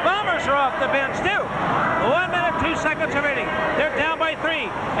New York Bombers are off the bench too. 1 minute, 2 seconds remaining. They're down by 3,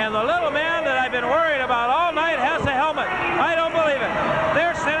 and the little man that I've been worried about all night has a helmet. I don't believe it.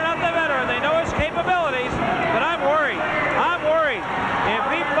 They're sending out the veteran. They know his capabilities, but I'm worried. I'm worried. If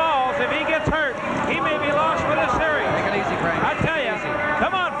he falls, if he gets hurt, he may be lost for the series. Take it easy, Frankie. I tell you.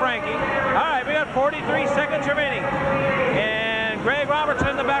 Come on, Frankie. All right, we got 43 seconds remaining. And Greg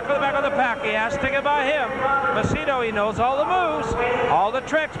Robertson in the back of the pack. He has to get by him. Macedo, he knows all the moves, all the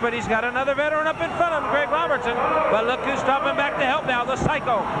tricks, but he's got another veteran up in front of him, Greg Robertson. But look who's stopping back to help now, the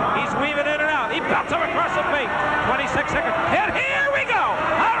Psycho. He's weaving in and out. He belts him across the face. 26 seconds. And here we go.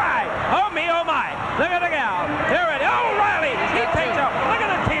 All right. Oh, me, oh, my. Look at the gal. They're ready. Oh, Riley. He takes out. Look at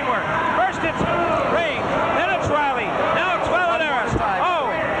the teamwork. First it's Ray. Then it's Riley. Now it's Valadares. Oh,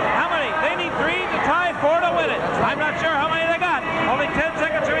 how many? They need 3 to tie, 4 to win it. I'm not sure how many they got. Only 10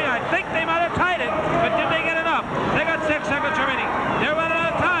 seconds remaining. I think they might have tied it, but did they get enough? They got 6 seconds remaining. They're running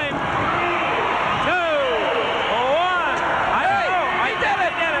out of time. 2, 1. I don't know. They did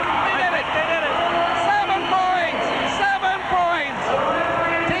it. They did it. 7 points. 7 points.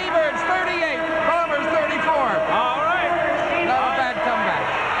 T-Birds 38, Bombers 34. All right. Not a bad comeback.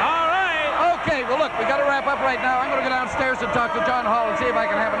 All right. Okay, well, look, we got to wrap up right now. I'm going to go downstairs and talk to John Hall and see if I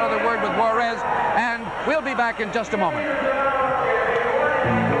can have another word with Juarez, and we'll be back in just a moment.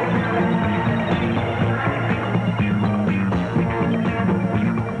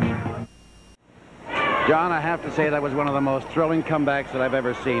 John, I have to say that was one of the most thrilling comebacks that I've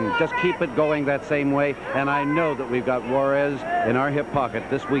ever seen. Just keep it going that same way, and I know that we've got Juarez in our hip pocket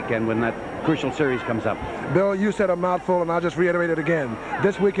this weekend when that crucial series comes up. Bill, you said a mouthful, and I'll just reiterate it again.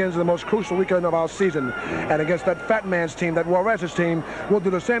 This weekend is the most crucial weekend of our season, and against that fat man's team, that Juarez's team, we'll do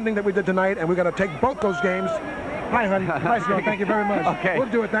the same thing that we did tonight, and we're going to take both those games. Hi, hon. Nice girl. Thank you very much. Okay. We'll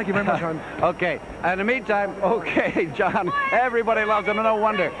do it. Thank you very much, hon. Okay. In the meantime, okay, John, everybody loves him, and no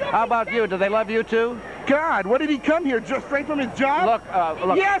wonder. How about you? Do they love you, too? God, what did he come here? Just straight from his job?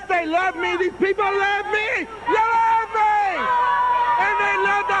 Look. Yes, they love me. These people love me. You love me. And they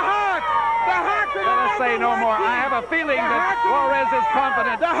love the Hawks. The Hawks are the Let us say no more. team. I have a feeling that Juarez is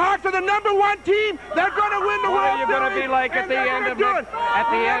confident. The Hawks are the #1 team. They're going to win the What World are you Series. going to be like at the end of the season?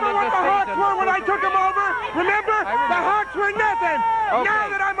 Remember what the Hawks were when I took them over? Remember? The Hawks were nothing. Okay.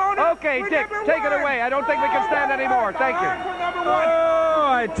 Now that I'm owner, Okay, we're Dick, #1. take it away. I don't think we can stand anymore. Thank you. The Hawks are #1. Oh,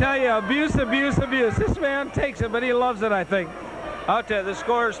 I tell you, abuse, abuse, abuse. This man takes it, but he loves it, I think. I'll tell you, the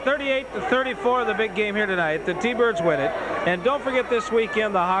score is 38-34 of the big game here tonight. The T-Birds win it. And don't forget this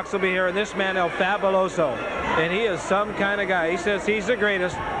weekend, the Hawks will be here, and this man, El Fabuloso. And he is some kind of guy. He says he's the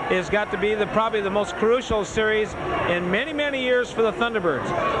greatest. It's got to be probably the most crucial series in many, many years for the Thunderbirds.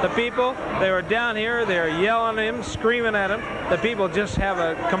 The people, they were down here, they were yelling at him, screaming at him. The people just have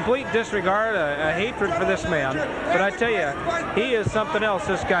a complete disregard, a hatred for this man. But I tell you, he is something else,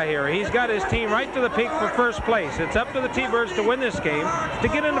 this guy here. He's got his team right to the peak for first place. It's up to the T-Birds to win this game to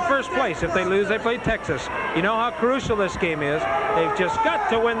get into first place. If they lose, they play Texas. You know how crucial this game is. They've just got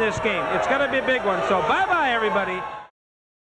to win this game. It's got to be a big one. So bye-bye, everybody.